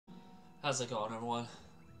How's it going, everyone?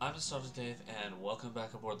 I'm Nostalgic Dave, and welcome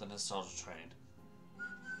back aboard the Nostalgia Train.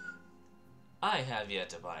 I have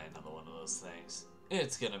yet to buy another one of those things.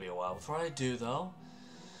 It's gonna be a while before I do, though.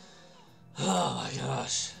 Oh my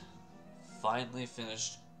gosh. Finally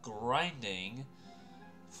finished grinding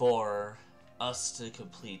for us to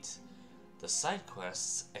complete the side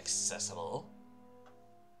quests accessible.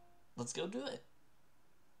 Let's go do it.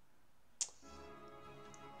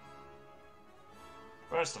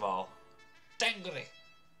 First of all, Dangry,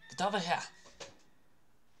 get over here.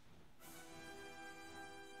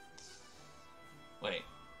 Wait,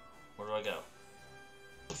 where do I go?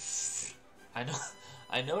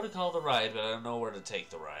 I know to call the ride, but I don't know where to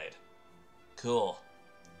take the ride. Cool.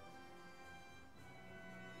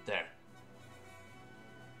 There.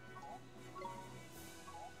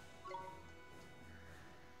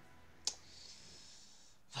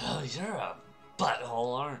 Well, you're a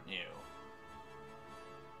butthole, aren't you?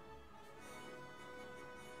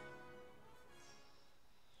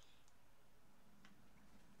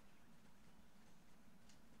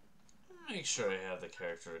 Make sure I have the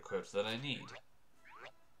character equipped that I need.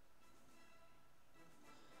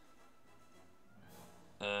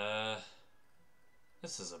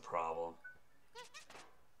 This is a problem.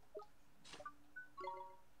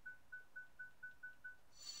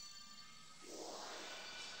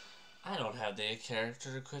 I don't have the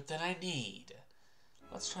character equipped that I need.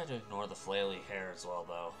 Let's try to ignore the flaily hair as well,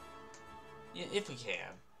 though. Yeah, if we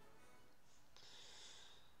can.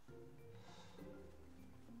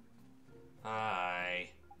 Hi.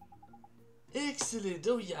 Excellent,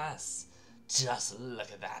 oh yes. Just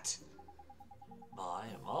look at that. My.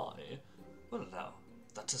 Well now,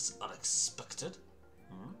 that is unexpected.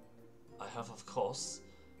 I have, of course,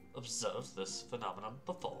 observed this phenomenon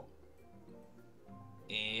before.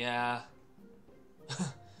 Yeah.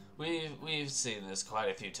 We've seen this quite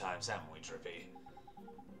a few times, haven't we, Drippy?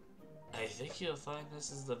 I think you'll find this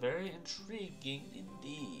is very intriguing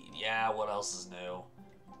indeed. Yeah, what else is new?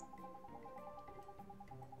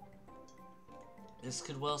 This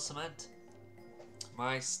could well cement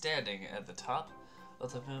my standing at the top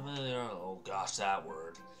of the familiar... Oh gosh, that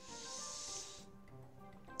word.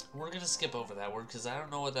 We're gonna skip over that word because I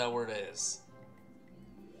don't know what that word is.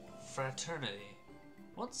 Fraternity.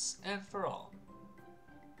 Once and for all.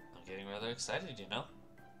 I'm getting rather excited, you know?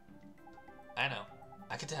 I know.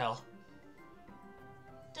 I can tell.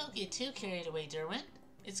 Don't get too carried away, Derwin.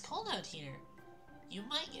 It's cold out here. You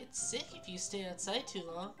might get sick if you stay outside too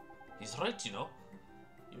long. He's right, you know.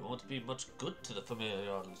 You won't be much good to the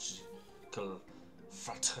familiological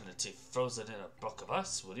fraternity frozen in a block of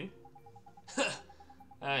ice, will you?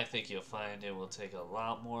 I think you'll find it will take a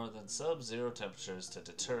lot more than sub-zero temperatures to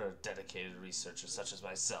deter a dedicated researcher such as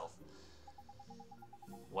myself.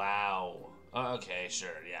 Wow. Okay,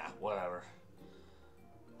 sure, yeah, whatever.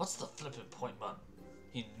 What's the flippin' point, man?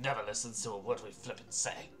 He never listens to what we flippin'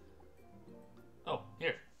 say. Oh,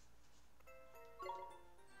 here.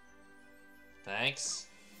 Thanks.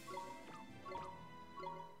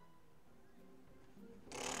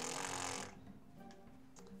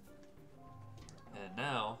 And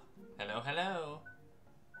now, hello.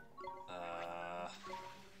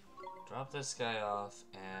 Drop this guy off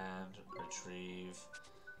and retrieve.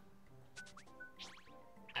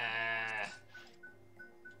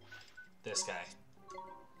 This guy.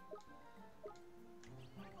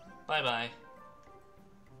 Bye-bye.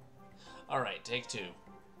 Alright, take two.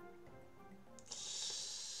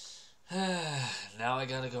 Now I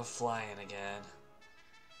gotta go flying again.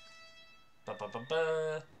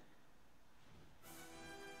 Ba-ba-ba-ba.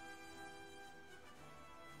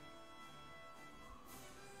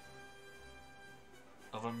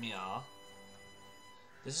 Over meow.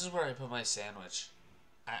 This is where I put my sandwich.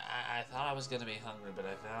 I thought I was gonna be hungry, but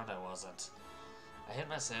I found I wasn't. I hid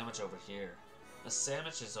my sandwich over here. The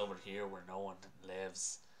sandwich is over here where no one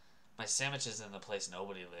lives. My sandwich is in the place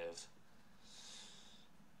nobody live.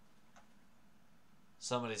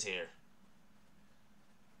 Somebody's here.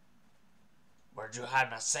 Where'd you hide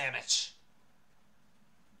my sandwich?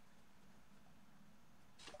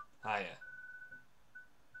 Hiya.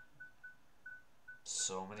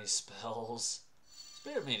 So many spells.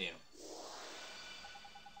 Spirit medium.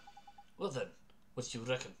 Well then, what do you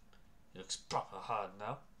reckon? He looks proper hard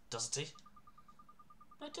now, doesn't he?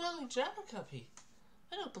 My darling Jabbercuppy,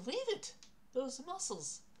 I don't believe it. Those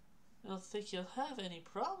muscles. I don't think you'll have any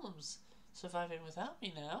problems surviving without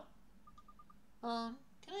me now. Can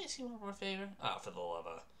I ask you one more favor? Ah, for the love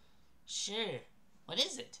of... Sure. What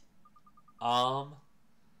is it? Um,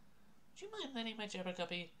 Would you mind letting my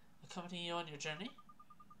Jabbercuppy accompany you on your journey?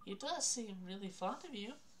 He does seem really fond of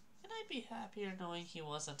you. and I'd be happier knowing he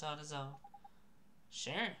wasn't on his own.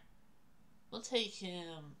 Sure. We'll take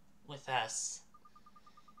him with us.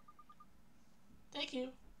 Thank you.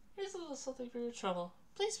 Here's a little something for your trouble.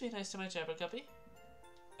 Please be nice to my Jabberguppy.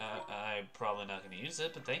 I'm probably not going to use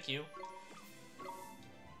it, but thank you.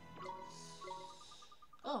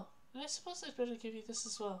 Oh, and I suppose I'd better give you this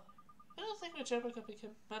as well. I don't think my Jabberguppy can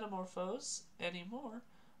metamorphose anymore,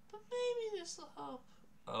 but maybe this will help.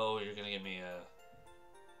 Oh, you're going to give me a...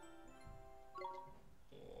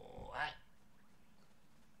 What?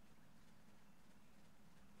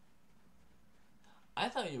 I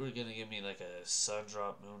thought you were going to give me like a sun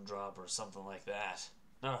drop, moon drop, or something like that.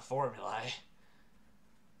 Not a formulae.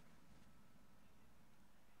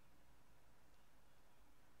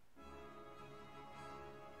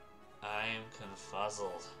 I am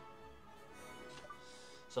confuzzled.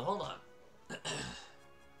 So hold on.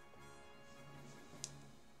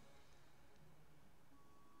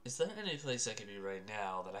 Is there any place I could be right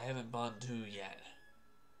now that I haven't gone to yet?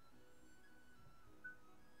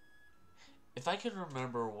 If I could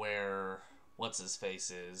remember where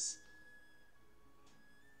what's-his-face is...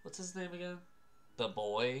 What's his name again? The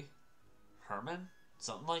boy? Herman?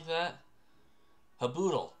 Something like that?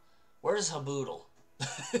 Haboodle. Where's Haboodle?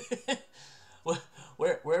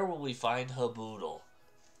 where will we find Haboodle?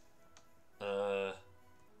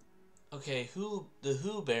 Okay, the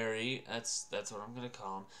Hooberry, that's what I'm gonna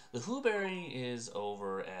call him. The Hooberry is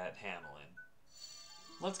over at Hamelin.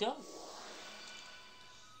 Let's go.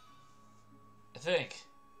 I think.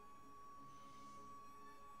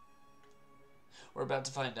 We're about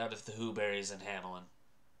to find out if the Hooberry's in Hamelin.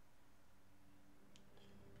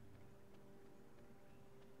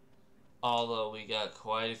 Although we got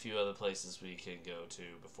quite a few other places we can go to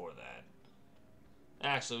before that.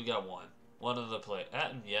 Actually, we got one. One of the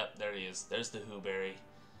yep, there he is. There's the Hooberry.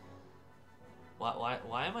 Why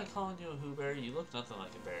am I calling you a Hooberry? You look nothing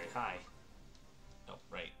like a berry. Hi. Oh,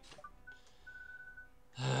 right.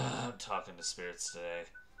 I'm talking to spirits today.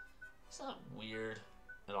 It's not weird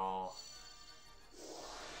at all.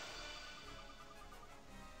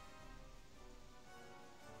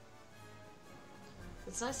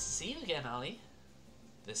 It's nice to see you again, Ollie.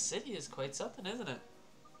 This city is quite something, isn't it?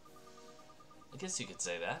 I guess you could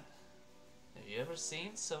say that. Have you ever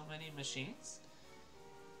seen so many machines?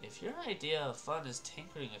 If your idea of fun is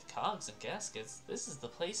tinkering with cogs and gaskets, this is the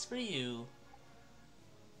place for you.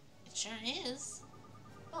 It sure is.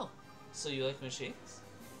 Oh, so you like machines?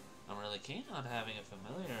 I'm really keen on having a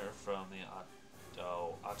familiar from the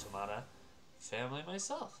Automata family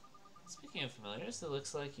myself. Speaking of familiars, it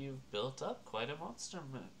looks like you've built up quite a monster.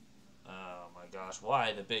 Oh my gosh,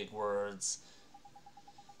 why the big words?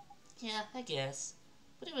 Yeah, I guess.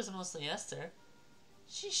 But it was mostly Esther.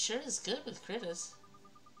 She sure is good with critters.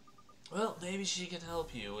 Well, maybe she can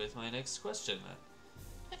help you with my next question then.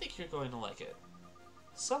 I think you're going to like it.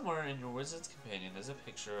 Somewhere in your Wizard's Companion is a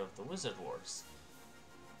picture of the Wizard Wars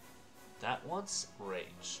that once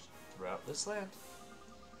raged throughout this land.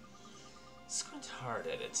 Squint hard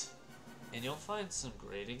at it, and you'll find some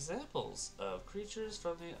great examples of creatures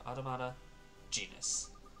from the Automata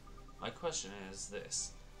genus. My question is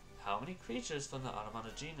this. How many creatures from the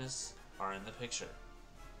Automata genus are in the picture?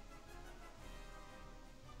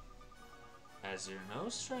 As you're no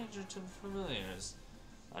stranger to familiars,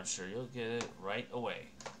 I'm sure you'll get it right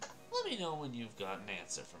away. Let me know when you've got an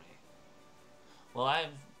answer for me. Well,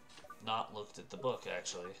 I've not looked at the book,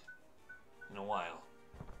 actually, in a while.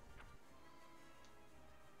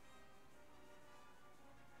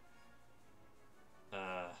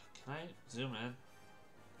 Can I zoom in?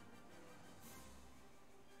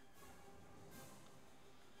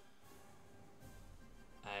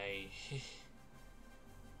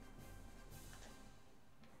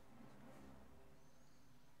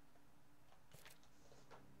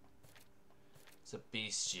 It's a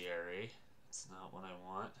bestiary. It's not what I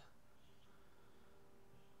want.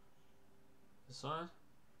 This one?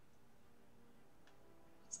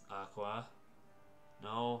 It's aqua.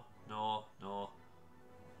 No, no, no.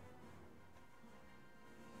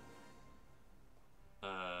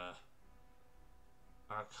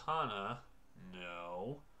 Arcana?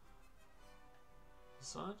 No.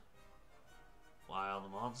 This one?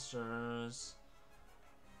 Wild monsters.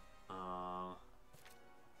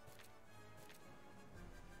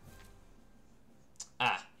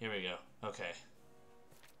 Here we go. Okay.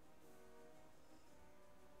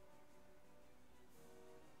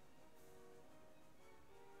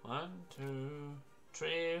 One, two,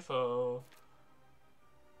 three, four.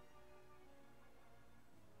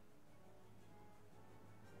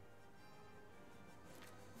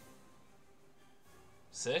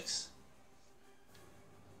 6.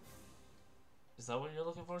 Is that what you're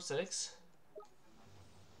looking for? 6?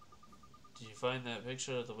 Did you find that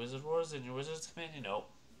picture of the Wizard Wars in your Wizard's Companion? Nope.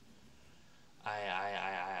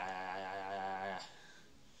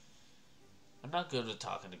 I'm not good with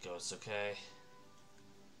talking to ghosts, okay?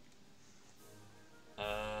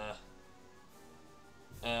 Oh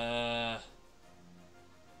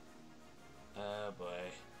boy.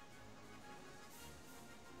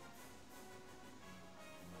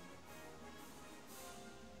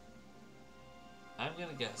 I'm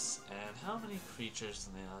gonna guess. And how many creatures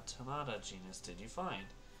in the Automata genus did you find?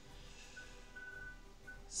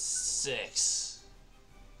 6.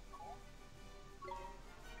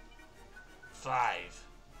 5.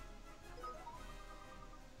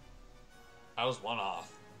 I was 1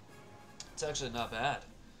 off. It's actually not bad.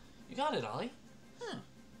 You got it, Ollie.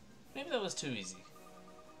 Maybe that was too easy.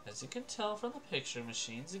 As you can tell from the picture,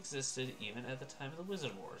 machines existed even at the time of the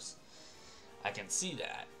Wizard Wars. I can see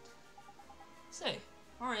that. Say,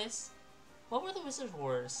 Horace, what were the Wizard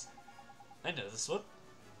Wars? I know this one.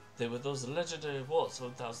 They were those legendary wars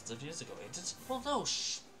from thousands of years ago, ain't it? Well, no,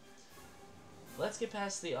 shh. Let's get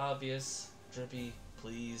past the obvious. Drippy,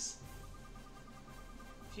 please.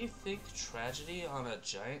 If you think tragedy on a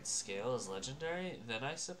giant scale is legendary, then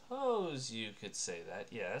I suppose you could say that,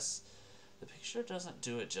 yes. The picture doesn't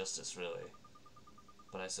do it justice, really.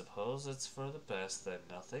 But I suppose it's for the best that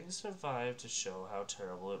nothing survived to show how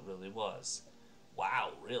terrible it really was.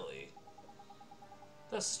 Wow, really?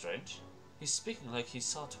 That's strange. He's speaking like he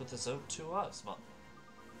saw it with his own 2 eyes. Well,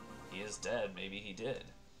 he is dead, maybe he did.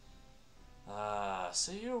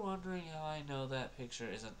 So you're wondering how I know that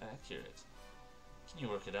picture isn't accurate. Can you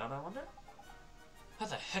work it out, I wonder? How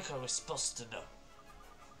the heck are we supposed to know?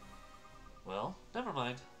 Well, never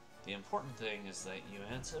mind. The important thing is that you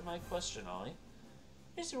answered my question, Ollie.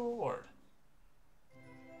 Here's your reward.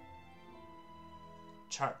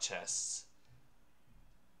 Chart chests.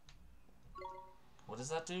 What does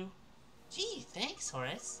that do? Gee, thanks,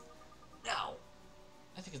 Horace. Now,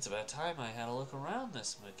 I think it's about time I had a look around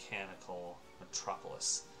this mechanical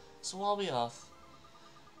metropolis. So I'll be off.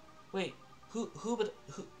 Wait, Hoobadooby-Ni?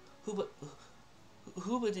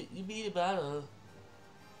 Hoobadooby-Ni?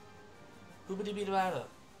 I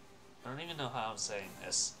don't even know how I'm saying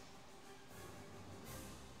this.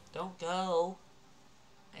 Don't go.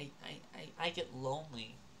 I get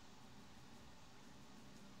lonely.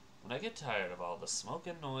 When I get tired of all the smoke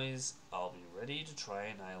and noise, I'll be ready to try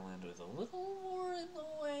an island with a little more in the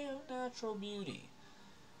way of natural beauty.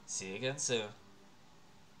 See you again soon.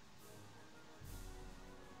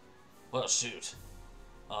 Well, shoot.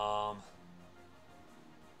 I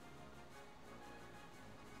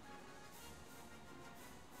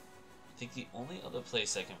think the only other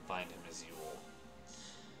place I can find him is Yule.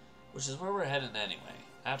 Which is where we're heading anyway.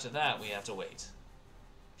 After that, we have to wait.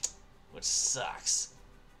 Which sucks.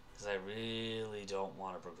 Because I really don't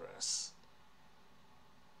want to progress.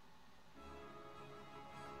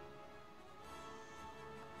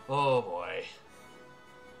 Oh boy.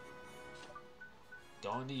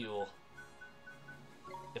 Going to Yule.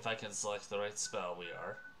 If I can select the right spell, we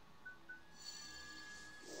are.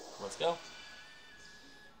 Let's go.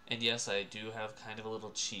 And yes, I do have kind of a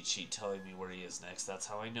little cheat sheet telling me where he is next. That's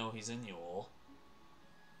how I know he's in Yule.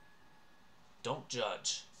 Don't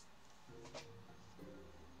judge.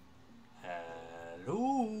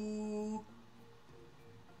 Hello?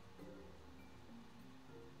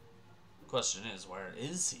 Question is, where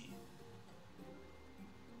is he?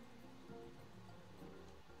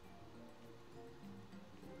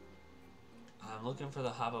 I'm looking for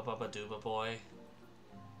the HOOBADOOBY boy.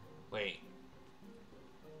 Wait.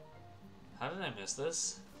 How did I miss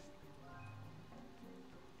this?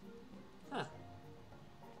 Huh.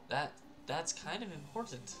 That's kind of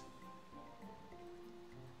important.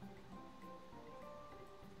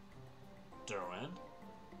 Derwin?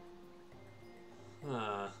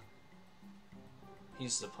 Huh.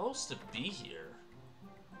 He's supposed to be here.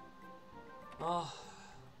 Oh.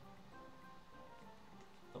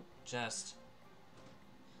 Oh, chest.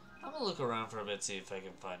 I'm gonna look around for a bit, see if I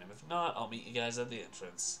can find him. If not, I'll meet you guys at the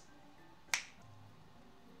entrance.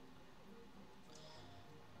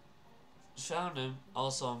 Found him.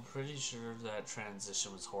 Also, I'm pretty sure that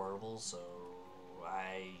transition was horrible, so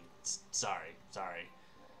sorry.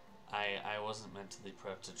 I wasn't mentally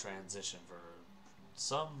prepped to transition for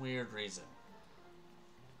some weird reason.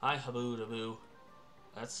 Hi, HOOBADOOBY.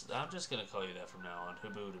 I'm just gonna call you that from now on,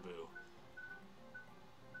 HOOBADOOBY.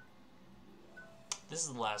 This is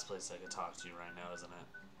the last place I could talk to you right now, isn't it?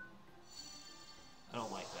 I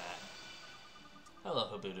don't like that. Hello,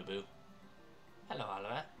 HOOBADOOBY. Hello,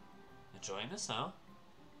 Oliver. Enjoying the snow?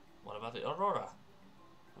 What about the aurora?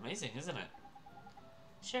 Amazing, isn't it?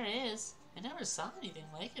 Sure is. I never saw anything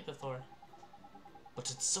like it before. But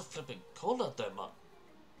it's so flipping cold out there, man.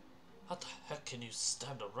 How the heck can you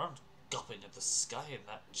stand around gawping at the sky in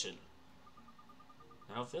that chill?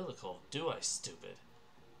 I don't feel the cold, do I, stupid?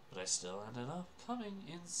 But I still ended up coming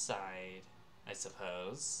inside, I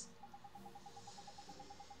suppose.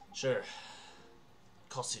 Sure. Of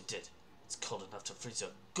course you did. It's cold enough to freeze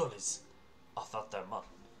your gullies off out there, man.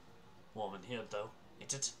 Warm in here, though,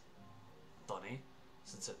 ain't it? Funny,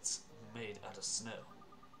 since it's made out of snow.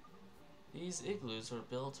 These igloos were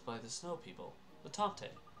built by the snow people, the Tomte.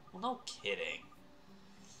 Well, no kidding.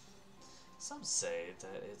 Some say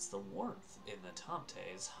that it's the warmth in the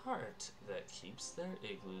Tomte's heart that keeps their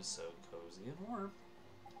igloos so cozy and warm.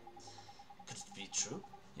 Could it be true?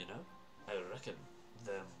 You know, I reckon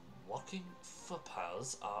them walking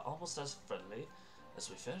footpaths are almost as friendly as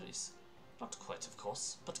we fairies. Not quite, of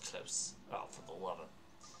course, but close. Oh, for the love of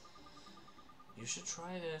it. You should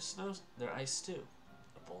try their ice stew.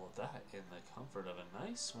 A bowl of that in the comfort of a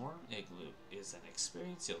nice warm igloo is an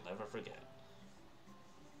experience you'll never forget.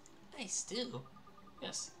 Ice stew?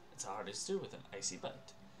 Yes, it's a hearty stew with an icy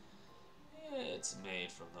bite. It's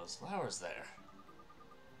made from those flowers there.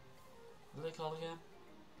 What are they called again?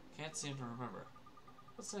 Can't seem to remember.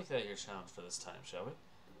 Let's make that your challenge for this time, shall we?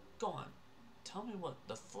 Go on. Tell me what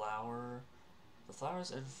the flowers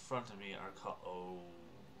in front of me are called. Oh,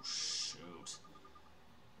 shoot.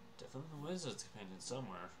 Definitely the wizard's companion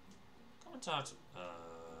somewhere. Come and talk to.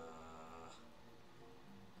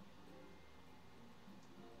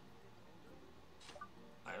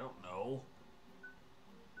 I don't know.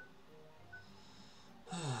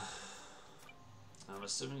 I'm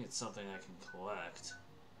assuming it's something I can collect.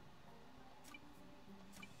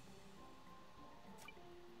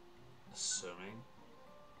 Assuming.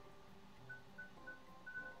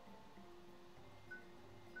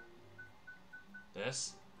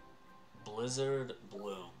 This? Blizzard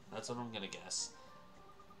Bloom. That's what I'm gonna guess.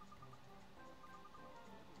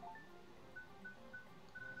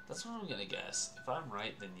 That's what I'm gonna guess. If I'm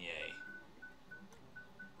right, then yay.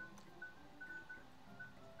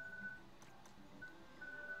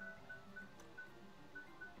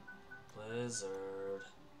 Blizzard.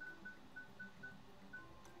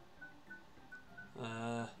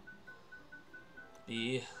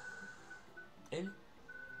 B. N.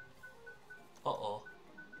 Uh-oh.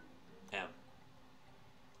 M.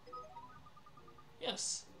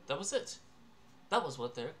 Yes, that was it. That was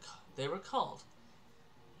what they were called.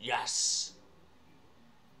 Yes!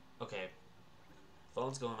 Okay.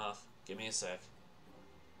 Phone's going off. Give me a sec.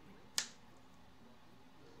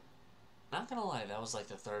 Not gonna lie, that was like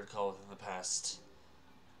the third call within the past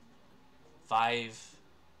 5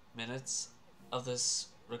 minutes of this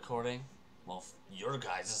recording. Well, your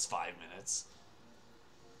guys' is 5 minutes.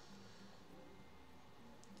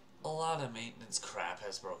 A lot of maintenance crap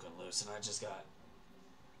has broken loose, and I just got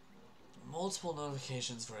multiple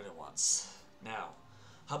notifications for it at once. Now,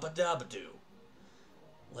 HOOBADOOBY-Ni.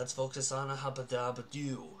 Let's focus on a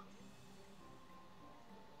HOOBADOOBY-Ni.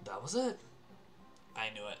 That was it. I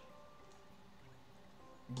knew it.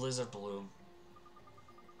 Blizzard Bloom.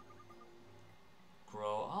 Grow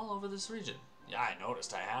all over this region. Yeah, I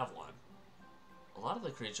noticed I have one. A lot of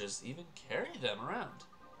the creatures even carry them around.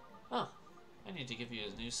 Oh, I need to give you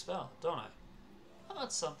a new spell, don't I? How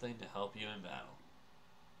about something to help you in battle?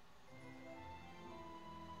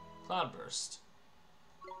 Cloudburst.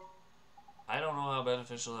 I don't know how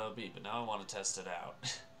beneficial that would be, but now I want to test it out.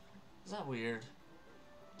 Is that weird?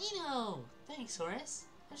 Nino! Thanks, Horace.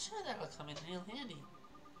 I'm sure that'll come in real handy.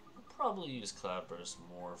 I'll probably use Cloudburst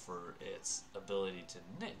more for its ability to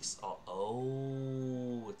nix.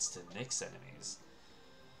 Oh, it's to nix enemies.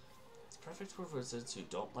 It's perfect for wizards who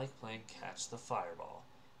don't like playing Catch the Fireball.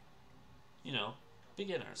 You know,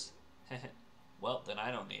 beginners. Well, then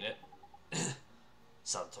I don't need it.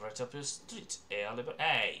 Sounds right up your street, eh, Oliver?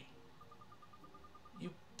 Hey! You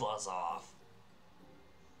buzz off.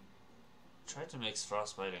 Tried to mix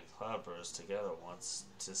Frostbite and Cloudburst together once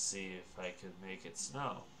to see if I could make it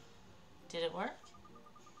snow. Did it work?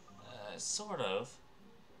 Sort of.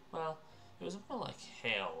 Well, it was more like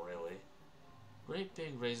hail, really. Great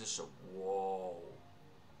big razor sharp. Whoa.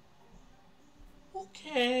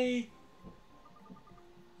 Okay.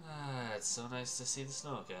 It's so nice to see the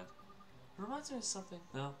snow again. It reminds me of something.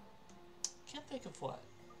 No, can't think of what.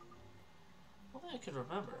 Only I could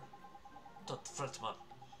remember. Don't fret, man.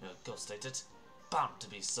 You're a ghost, ain't it? Bound to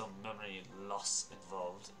be some memory loss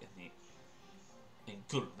involved in the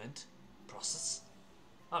engulfment process.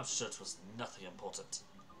 I'm sure it was nothing important.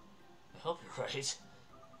 I hope you're right.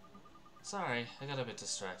 Sorry, I got a bit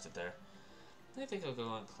distracted there. I think I'll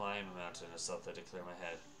go and climb a mountain or something to clear my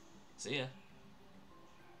head. See ya.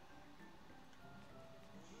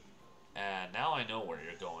 And now I know where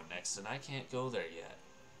you're going next, and I can't go there yet.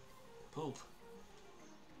 Poop.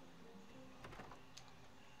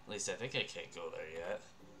 At least I think I can't go there yet.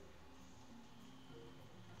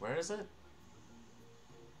 Where is it?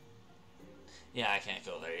 Yeah, I can't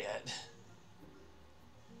go there yet.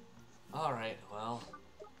 Alright, well.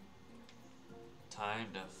 Time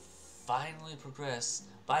to finally progress.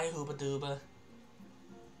 Bye, Hoobadooba.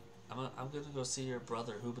 I'm gonna go see your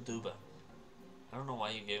brother, Hoobadooba. I don't know why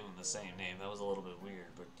you gave him the same name. That was a little bit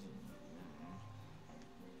weird, but...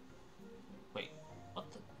 Wait,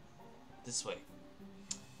 what the... This way.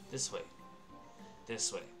 This way.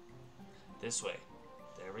 This way. This way.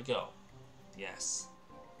 There we go. Yes.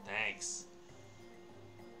 Thanks.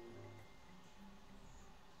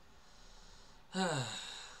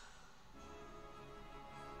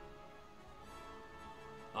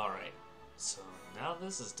 Alright, so now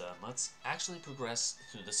this is done, let's actually progress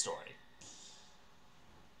through the story.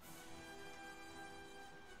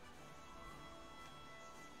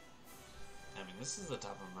 I mean, this is the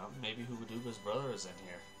top of the mountain. Maybe Hoobadooba's brother is in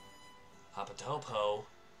here. Hopatopo.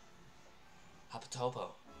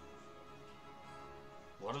 Hopatopo.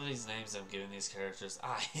 What are these names I'm giving these characters?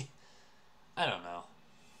 I don't know.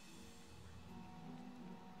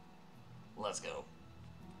 Let's go.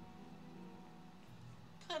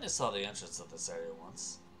 Kinda saw the entrance of this area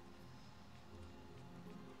once.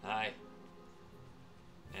 Hi.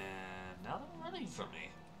 And now they're running from me.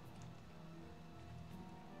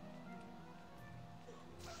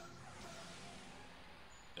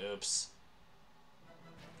 Oops.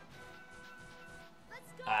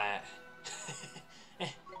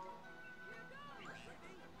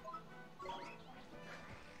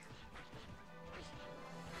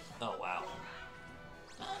 Oh wow.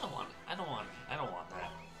 I don't want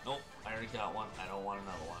that. Nope, I already got one. I don't want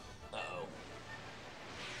another one. Uh-oh.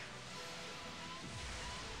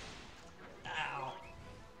 Ow.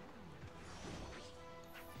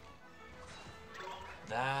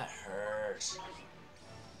 That hurt.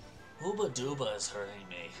 Hoobadooba is hurting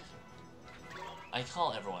me. I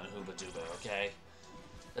call everyone Hoobadooba, okay?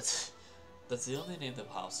 That's the only name that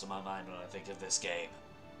pops to my mind when I think of this game.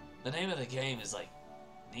 The name of the game is like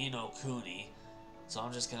Ni no Kuni, so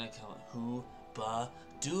I'm just gonna call it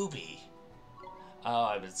HOOBADOOBY. Oh,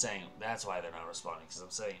 I've been saying, that's why they're not responding, because I'm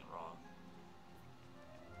saying it wrong.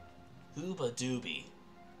 HOOBADOOBY.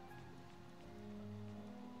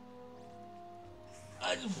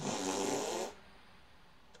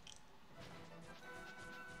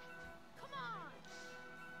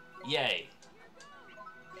 Yay.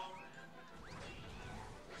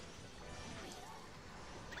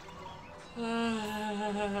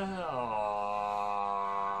 Oh,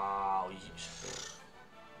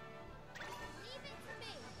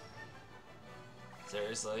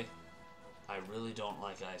 seriously? I really don't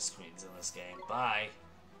like ice queens in this game. Bye.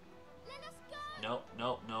 Nope,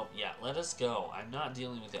 nope, nope. Yeah, let us go. I'm not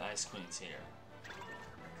dealing with the ice queens here.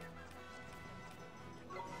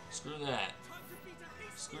 Screw that.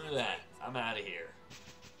 Screw that. I'm out of here.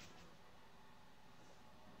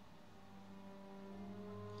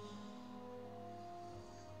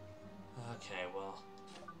 Okay, well,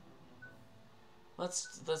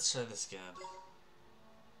 let's try this again.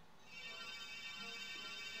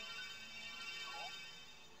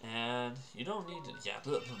 And you don't need to, yeah,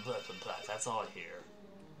 blah, blah, blah, blah, blah. That's all I hear.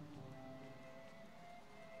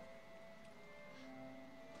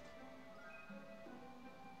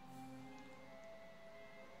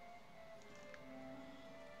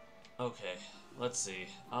 Okay, let's see.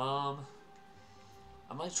 I'm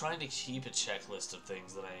like trying to keep a checklist of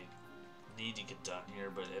things that I need to get done here,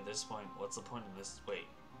 but at this point, what's the point of this? Wait.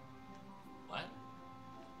 What?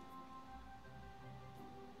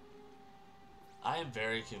 I am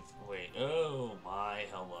very wait. Oh my,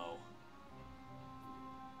 hello.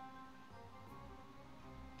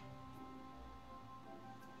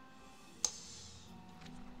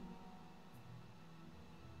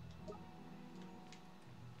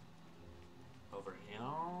 Over here.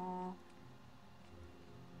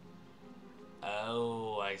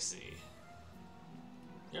 Oh, I see.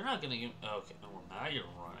 You're not gonna give. Okay, well now you're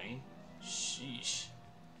running. Sheesh.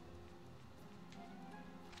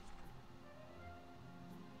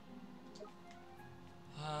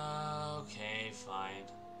 Okay, fine.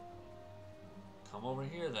 Come over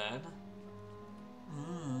here then.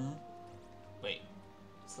 Wait,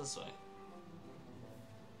 it's this way.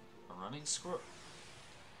 A running squirrel.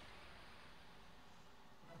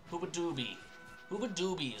 Hoobadooby.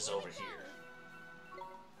 Hoobadooby is over here.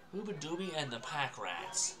 Hoobadooby and the pack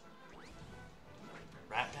rats.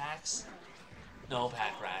 Rat packs? No,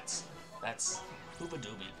 pack rats. That's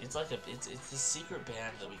HOOBADOOBY. It's like it's the secret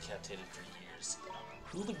band that we kept hidden for years.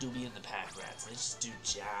 HOOBADOOBY and the pack rats. They just do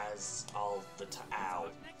jazz all the time. Ow.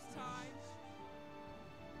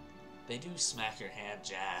 They do smack your hand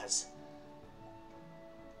jazz.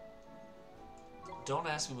 Don't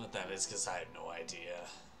ask me what that is, because I have no idea.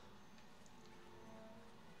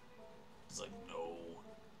 It's like, no.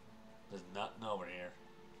 There's nothing over here.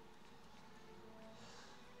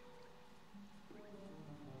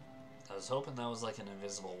 I was hoping that was like an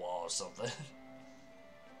invisible wall or something.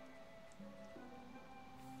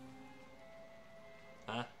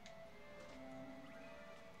 Huh?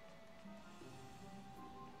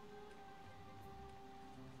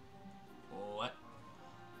 What?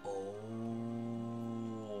 Oh.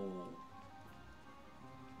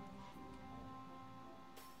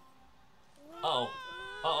 Uh-oh.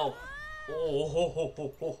 Uh-oh. Oh, ho, ho,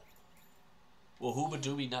 ho, ho. Well,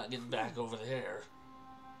 HOOBADOOBY not getting back over there.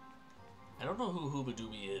 I don't know who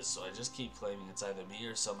HOOBADOOBY is, so I just keep claiming it's either me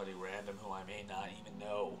or somebody random who I may not even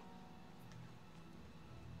know.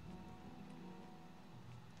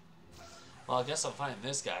 Well, I guess I'll find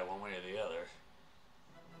this guy one way or the other.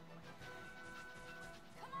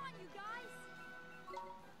 Come on, you guys.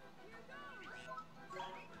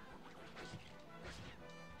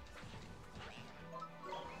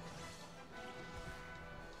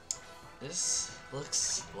 This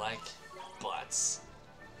looks like butts.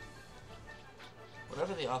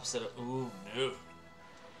 Whatever the opposite of... Ooh, no.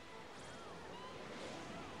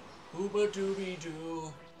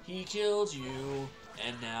 HOOBADOOBY-Doo, he killed you,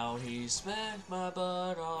 and now he smacked my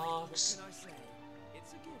buttocks. What can I say?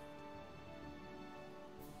 It's a gift.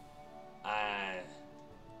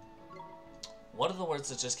 What are the words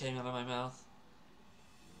that just came out of my mouth?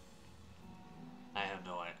 I have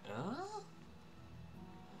no idea. Huh?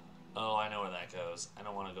 Oh, I know where that goes. I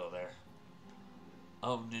don't want to go there.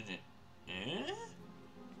 Oh, no, no. Eh?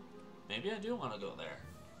 Maybe I do want to go there.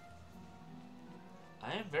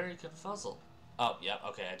 I am very confuzzled. Oh, yeah,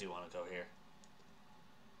 okay, I do want to go here.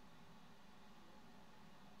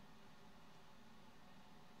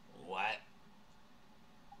 What?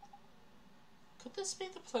 Could this be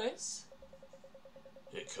the place?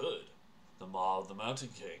 It could. The Maw of the Mountain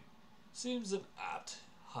King seems an apt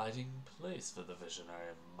hiding place for the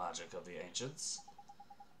visionary magic of the ancients.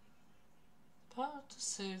 Power to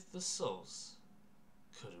save the souls.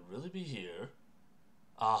 Could it really be here?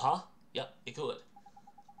 Uh-huh. Yep, it could.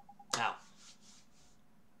 Now,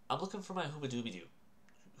 I'm looking for my HOOBADOOBY-Doo.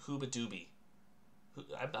 HOOBADOOBY.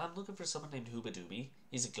 I'm looking for someone named HOOBADOOBY.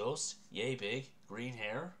 He's a ghost, yay big, green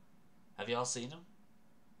hair. Have y'all seen him?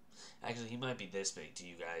 Actually, he might be this big to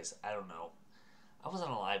you guys. I don't know. I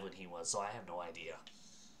wasn't alive when he was, so I have no idea.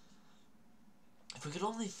 If we could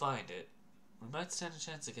only find it, we might stand a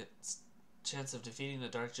chance of defeating the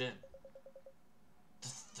Dark Djinn.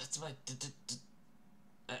 That's my...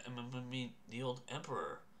 I mean, the old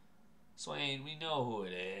Emperor. Swain, we know who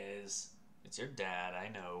it is. It's your dad, I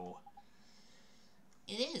know.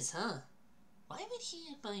 It is, huh? Why would he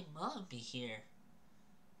and my mom be here?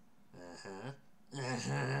 Uh-huh.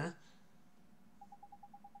 Uh-huh.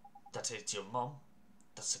 That ain't your mom.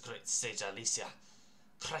 That's the great sage Alicia.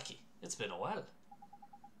 Cracky, it's been a while.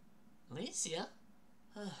 Alicia?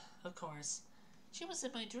 Of course. She was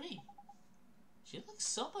in my dream. She looks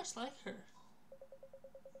so much like her.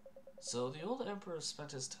 So the old emperor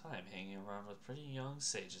spent his time hanging around with pretty young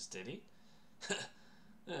sages, did he?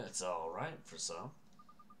 It's alright for some.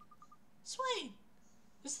 Swain!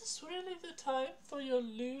 Is this really the time for your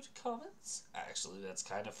lewd comments? Actually, that's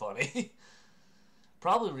kind of funny.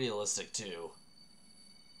 Probably realistic, too.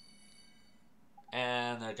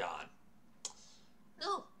 And they're gone.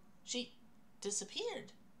 No, she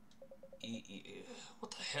disappeared.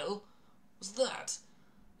 What the hell was that?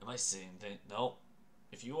 Am I seeing things? No.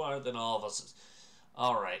 If you are, then all of us...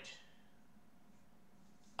 Alright.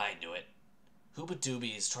 I knew it.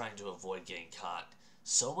 HOOBADOOBY is trying to avoid getting caught.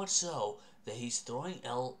 So much so that he's throwing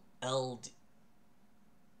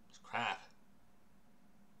crap.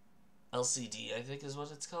 LCD, I think is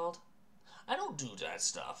what it's called. I don't do that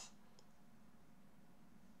stuff.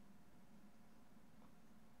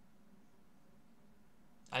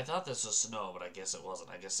 I thought this was snow, but I guess it wasn't.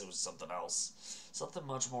 I guess it was something else. Something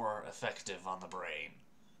much more effective on the brain.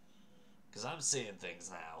 Because I'm seeing things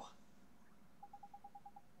now.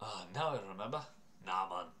 Now I remember. Nah,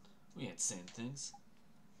 man. We ain't seeing things.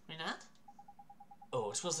 We're not?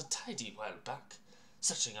 Oh, it was a tidy while back.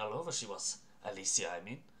 Searching all over she was. Alicia, I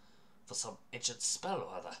mean. For some ancient spell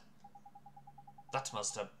or other. That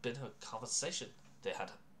must have been her conversation they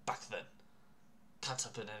had back then. Can't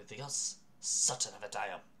have been anything else. Such an event I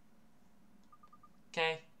am.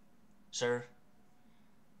 Okay. Sure.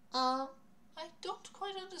 I don't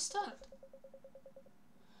quite understand.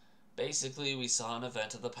 Basically, we saw an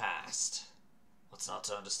event of the past. What's not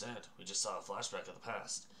to understand? We just saw a flashback of the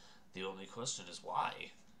past. The only question is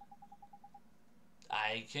why.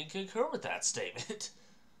 I can concur with that statement.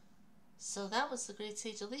 So that was the great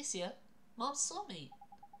sage Alicia, Mom's soulmate.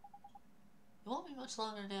 It won't be much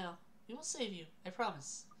longer now. We will save you, I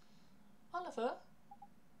promise. Oliver?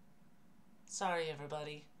 Sorry,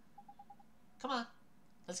 everybody. Come on,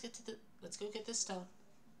 let's go get this stone.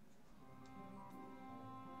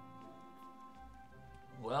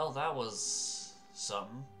 Well, that was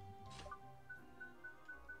something.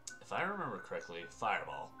 If I remember correctly,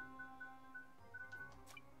 fireball.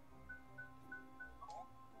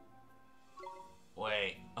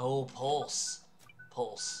 Wait. Oh, pulse.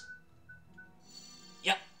 Pulse.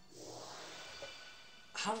 Yep.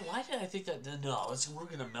 Why did I think that? No, we're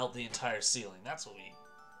gonna melt the entire ceiling. That's how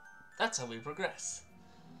we progress.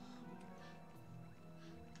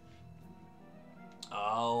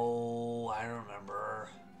 Oh, I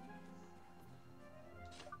remember.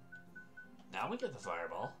 Now we get the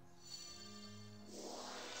fireball.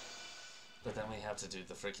 But then we have to do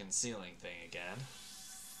the freaking ceiling thing again.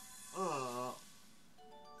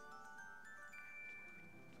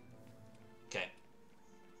 Okay.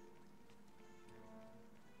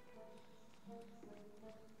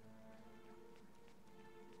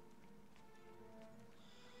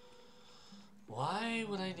 Why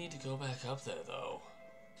would I need to go back up there, though?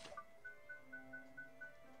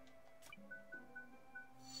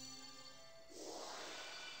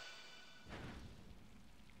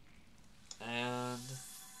 And...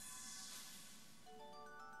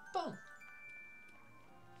 boom.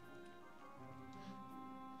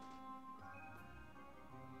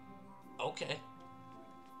 Okay.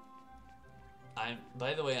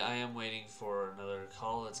 By the way, I am waiting for another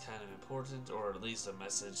call that's kind of important, or at least a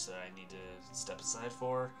message that I need to step aside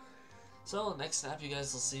for. So, next snap you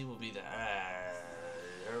guys will see will be the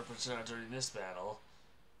during this battle.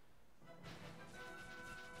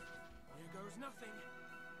 Here goes nothing.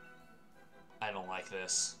 I don't like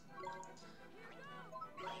this.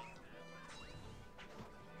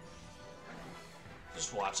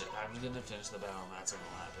 Just watch it. I'm gonna finish the battle and that's gonna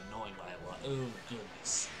happen, knowing by a lot. Oh,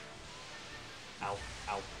 goodness. Ow,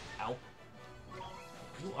 ow, ow.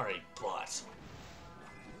 You are a butt.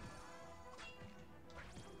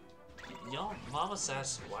 Y'all, Mama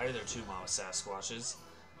why are there two Mama Sasquatches?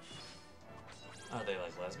 Are they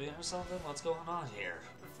like lesbian or something? What's going on here?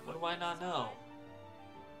 What do I not know?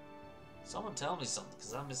 Someone tell me something,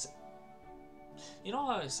 because I'm missing. You know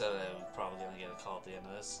how I said I was probably gonna get a call at the end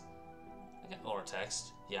of this? Or a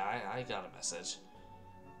text. Yeah, I got a message.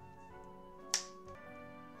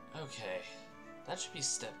 Okay. That should be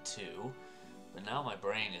step 2. But now my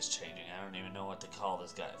brain is changing. I don't even know what to call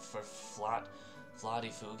this guy. For Flotty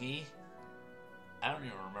Fugi? I don't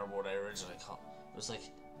even remember what I originally called. It was like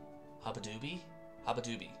HOOBADOOBY?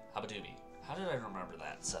 HOOBADOOBY. How did I remember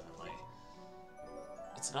that suddenly?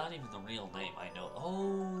 It's not even the real name, I know.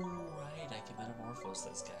 Oh, right, I can metamorphose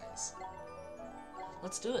those guys.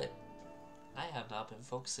 Let's do it. I have not been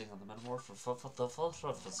focusing on the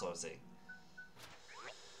metamorphosing.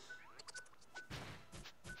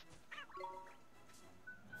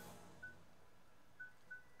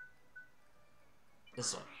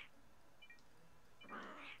 This one.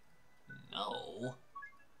 No.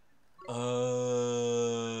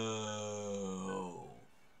 Oh.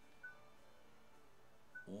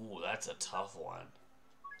 Ooh, that's a tough one.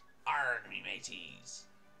 Arg, me mateys.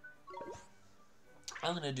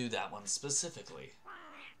 I'm gonna do that one specifically.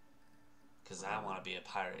 Because I want to be a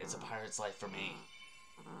pirate. It's a pirate's life for me.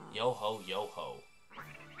 Yo ho, yo ho.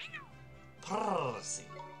 Percy.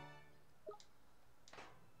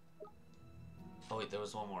 Oh wait, there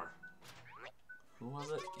was one more. Who was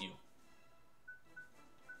it? You.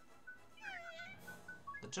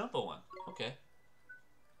 The Jumbo one. Okay.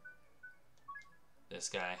 This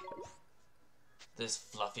guy. This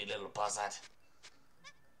fluffy little buzzard.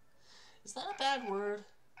 Is that a bad word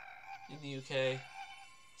in the UK?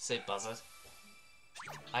 Say buzzard.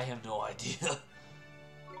 I have no idea.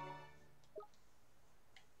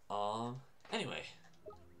 Anyway.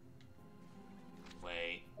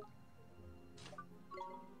 Wait.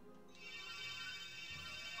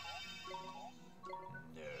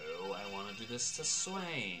 No, I want to do this to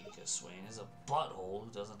Swain, because Swain is a butthole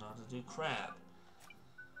who doesn't know how to do crap.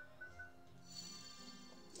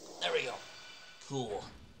 There we go. Cool.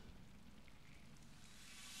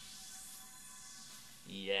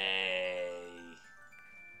 Yay.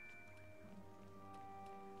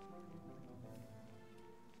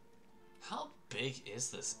 big is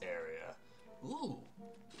this area? Ooh.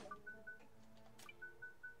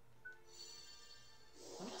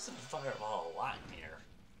 I'm using a fireball a lot in here.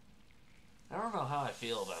 I don't know how I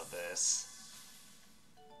feel about this.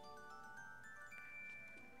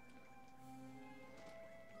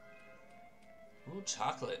 Ooh,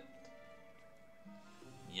 chocolate.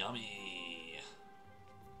 Yummy.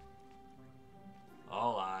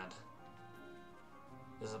 Hold on.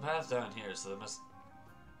 There's a path down here, so there must...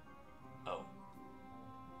 Oh.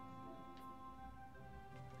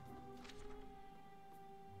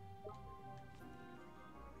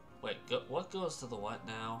 Wait, what goes to the what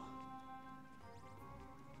now?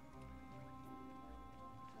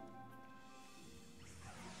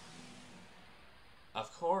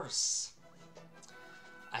 Of course.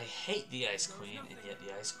 I hate the Ice Queen, and yet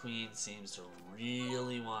the Ice Queen seems to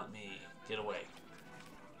really want me. Get away.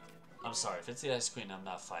 I'm sorry, if it's the Ice Queen, I'm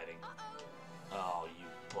not fighting. Oh, you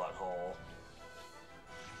butthole.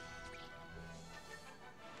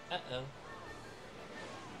 Uh-oh.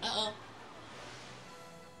 Uh-oh.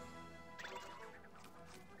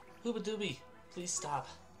 Hoobadooby, please stop.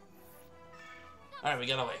 Alright, we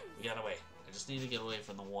got away. We got away. I just need to get away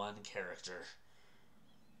from the one character.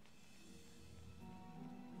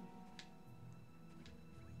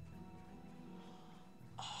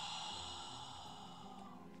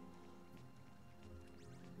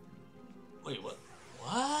 Wait, what?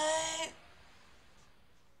 What?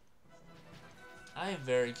 I am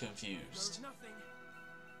very confused.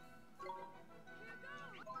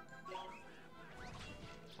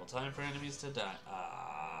 Well, time for enemies to die.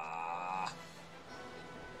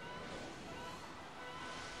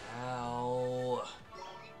 Ow.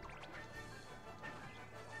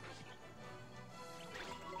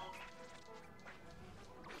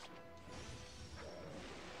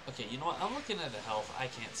 Okay, you know what? I'm looking at the health. I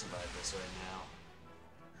can't survive this right now.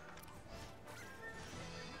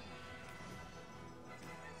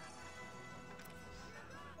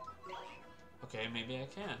 Okay, maybe I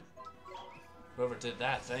can. Whoever did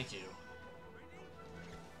that, thank you.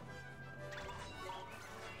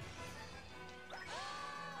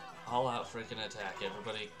 All out freaking attack.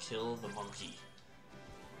 Everybody kill the monkey.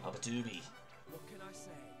 HOOBADOOBY. What can I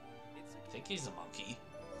say? I think he's a monkey.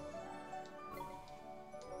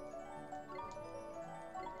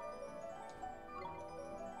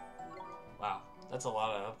 Wow, that's a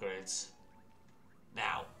lot of upgrades.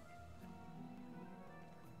 Now.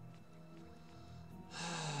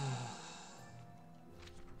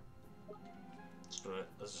 Screw it,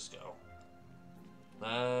 let's just go.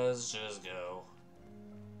 Let's just go.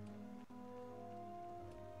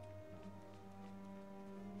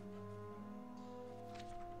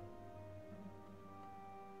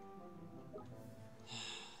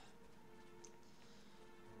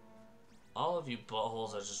 All of you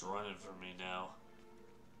buttholes are just running from me now.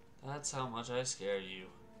 That's how much I scare you.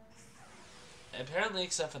 Apparently,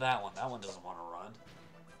 except for that one. That one doesn't want to run.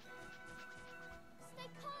 Stay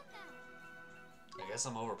calm now. I guess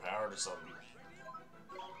I'm overpowered or something.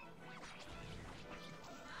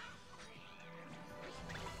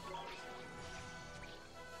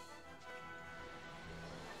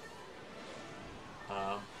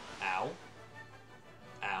 Ow.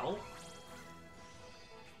 Ow.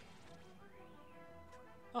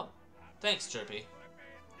 Oh, thanks, Chirpy.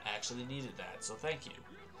 I actually needed that, so thank you.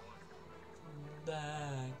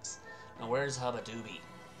 Thanks. Now where's HOOBADOOBY?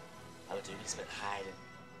 HOOBADOOBY's been hiding.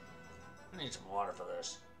 I need some water for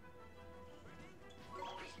this.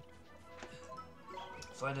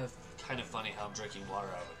 I find it kind of funny how I'm drinking water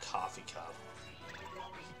out of a coffee cup.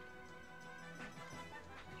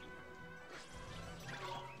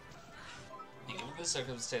 And given the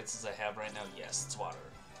circumstances I have right now, yes, it's water.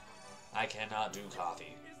 I cannot do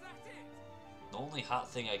coffee. The only hot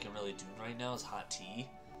thing I can really do right now is hot tea.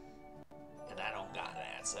 And I don't got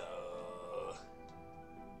that, so...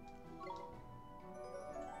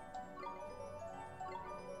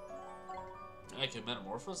 I could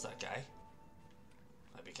metamorphose that guy.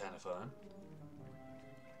 That'd be kind of fun.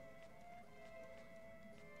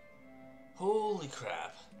 Holy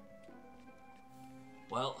crap.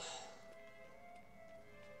 Well...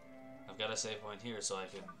 I've got a save point here so I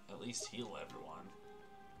can at least heal everyone.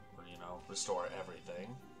 Or, you know, restore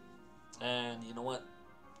everything. And you know what?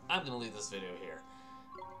 I'm gonna leave this video here.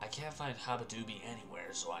 I can't find HOOBADOOBY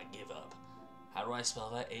anywhere, so I give up. How do I spell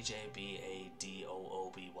that? H-A-B-A-D-O-O-B-Y?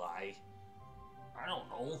 I don't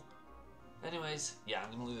know. Anyways, yeah,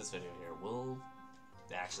 I'm gonna leave this video here. We'll...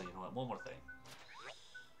 Actually, you know what? One more thing.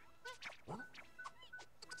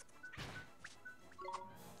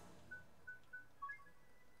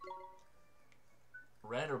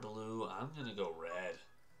 Red or blue? I'm gonna go red.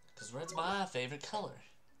 Because because red's my favorite color.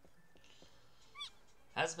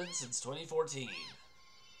 Has been since 2014.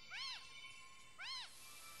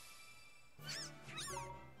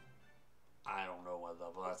 I don't know what the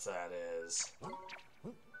butts that is.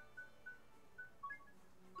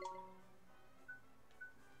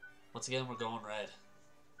 Once again, we're going red.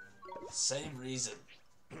 Same reason.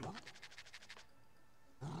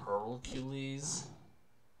 Hercules?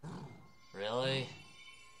 Really?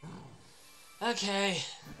 Okay.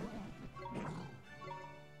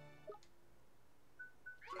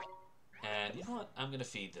 And you know what? I'm gonna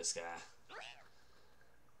feed this guy.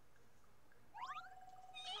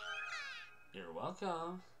 You're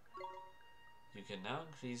welcome. You can now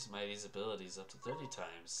increase Mighty's abilities up to 30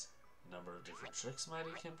 times. The number of different tricks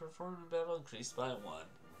Mighty can perform in battle increased by 1.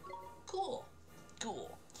 Cool.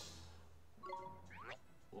 Cool.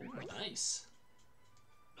 Ooh, nice.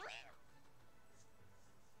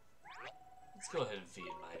 Let's go ahead and feed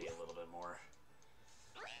Mighty a little bit more.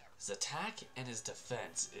 His attack and his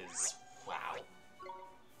defense is wow.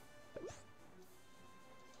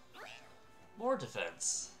 More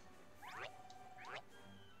defense.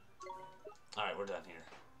 Alright, we're done here.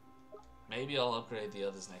 Maybe I'll upgrade the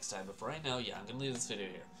others next time, but for right now, yeah, I'm gonna leave this video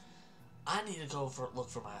here. I need to go look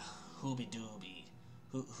for my HOOBADOOBY.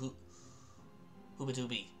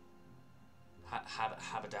 HOOBADOOBY.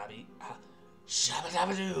 Habadabby.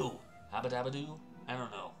 Shabadabadoo. Habadabadoo? I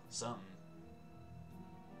don't know. Something.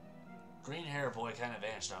 Green hair boy kind of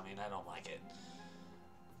vanished on me, and I don't like it.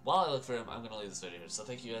 While I look for him, I'm going to leave this video here. So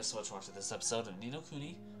thank you guys so much for watching this episode of Ni no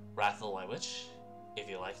Kuni, Wrath of the White Witch. If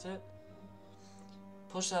you liked it,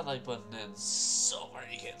 push that like button in so far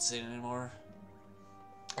you can't see it anymore.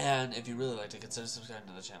 And if you really liked it, consider subscribing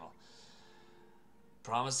to the channel.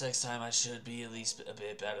 Promise next time I should be at least a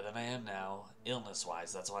bit better than I am now,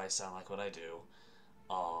 illness-wise. That's why I sound like what I do.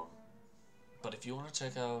 But if you want to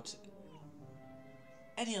check out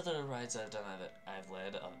any other rides I've done, I've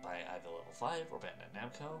led by either Level 5 or Bandai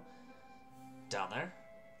Namco, down there.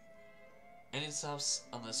 Any stops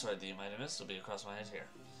on this ride that you might have missed will be across my head here.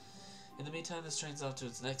 In the meantime, this train's off to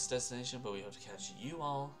its next destination, but we hope to catch you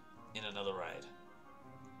all in another ride.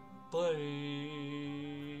 Bye!